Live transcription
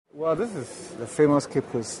Well, this is the famous Cape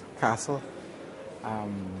Coast Castle,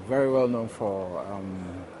 very well known for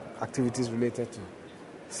activities related to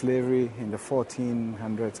slavery in the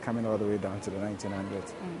 1400s, coming all the way down to the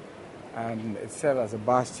 1900s. And it served as a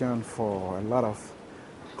bastion for a lot of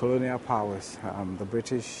colonial powers, the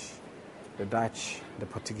British, the Dutch, the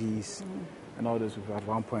Portuguese, and all those who at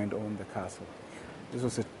one point owned the castle. This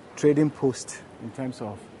was a trading post in terms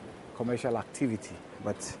of commercial activity,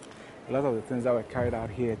 but a lot of the things that were carried out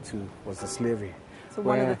here too was the slavery. So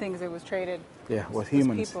one of the things that was traded was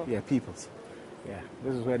humans. people. Yeah, peoples. Yeah,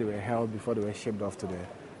 this is where they were held before they were shipped off to the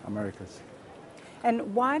Americas.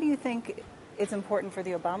 And why do you think it's important for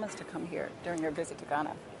the Obamas to come here during their visit to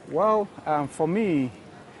Ghana? Well, for me,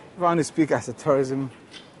 if I want to speak as a tourism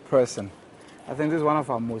person, I think this is one of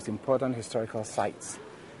our most important historical sites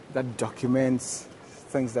that documents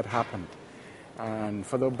things that happened. And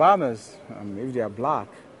for the Obamas, if they are black,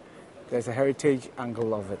 there's a heritage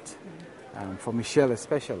angle of it. For Michelle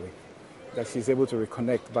especially, that she's able to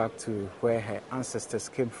reconnect back to where her ancestors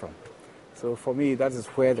came from. So for me, that is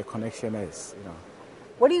where the connection is, you know.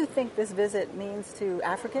 What do you think this visit means to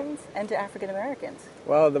Africans and to African Americans?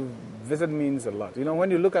 Well, the visit means a lot. You know,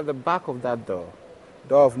 when you look at the back of that door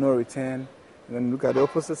of no return, and then look at the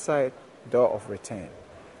opposite side, door of return.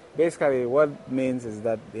 Basically, what it means is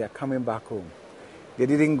that they are coming back home. They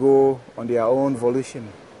didn't go on their own volition,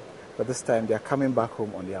 but this time they are coming back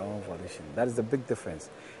home on their own volition. That is the big difference.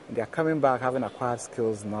 And they are coming back having acquired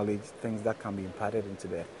skills, knowledge, things that can be imparted into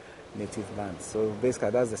their native lands. So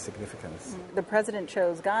basically, that's the significance. The president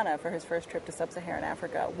chose Ghana for his first trip to sub-Saharan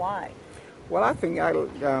Africa. Why? Well, I think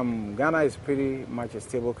Ghana is pretty much a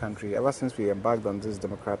stable country. Ever since we embarked on this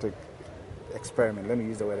democratic experiment, let me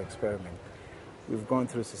use the word experiment, we've gone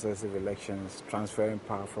through successive elections, transferring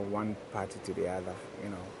power from one party to the other, you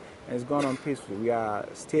know, and it's gone on peacefully. We are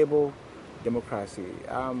stable democracy.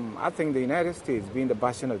 I think the United States, being the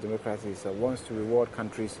bastion of democracy, wants to reward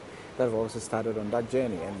countries that have also started on that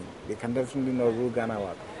journey, and they can definitely not rule Ghana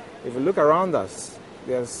out. If you look around us,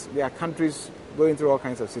 there are countries going through all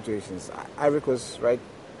kinds of situations. Ivory Coast, right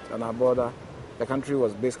on our border, the country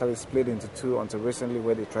was basically split into two until recently,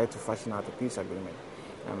 where they tried to fashion out a peace agreement.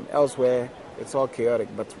 Elsewhere, it's all chaotic,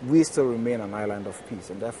 but we still remain an island of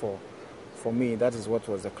peace, and therefore, for me, that is what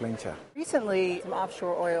was the clincher. Recently, some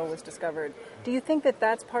offshore oil was discovered. Do you think that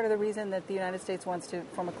that's part of the reason that the United States wants to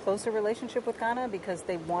form a closer relationship with Ghana, because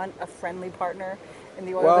they want a friendly partner in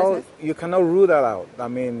the oil business? Well, you cannot rule that out. I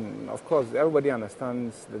mean, of course, everybody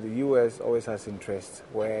understands that the U.S. always has interest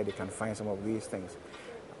where they can find some of these things.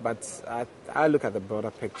 But I look at the broader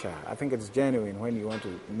picture. I think it's genuine when you want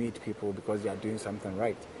to meet people because they are doing something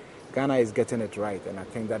right. Ghana is getting it right, and I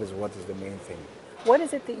think that is what is the main thing. What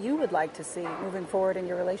is it that you would like to see moving forward in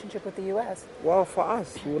your relationship with the U.S.? Well, for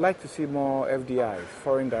us, we would like to see more FDIs,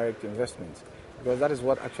 foreign direct investments, because that is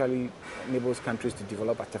what actually enables countries to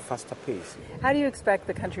develop at a faster pace. How do you expect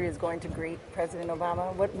the country is going to greet President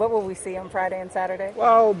Obama? What will we see on Friday and Saturday?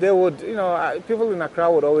 Well, they would, you know, people in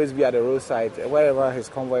Accra would always be at the roadside. Wherever his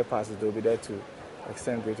convoy passes, they'll be there to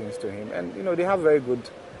extend greetings to him. And, you know, they have very good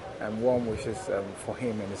and warm wishes for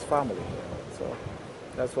him and his family. You know, so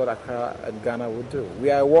that's what Accra and Ghana would do.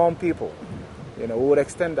 We are a warm people. You know, we would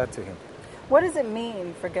extend that to him. What does it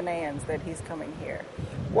mean for Ghanaians that he's coming here?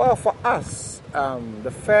 Well, for us,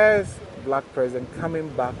 the first black president coming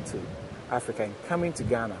back to Africa and coming to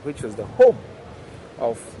Ghana, which was the home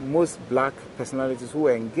of most black personalities who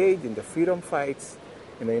were engaged in the freedom fights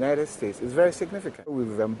in the United States, is very significant.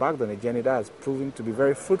 We've embarked on a journey that has proven to be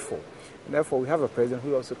very fruitful. And therefore, we have a president who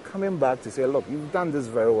is also coming back to say, look, you've done this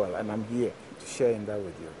very well, and I'm here to share in that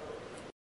with you.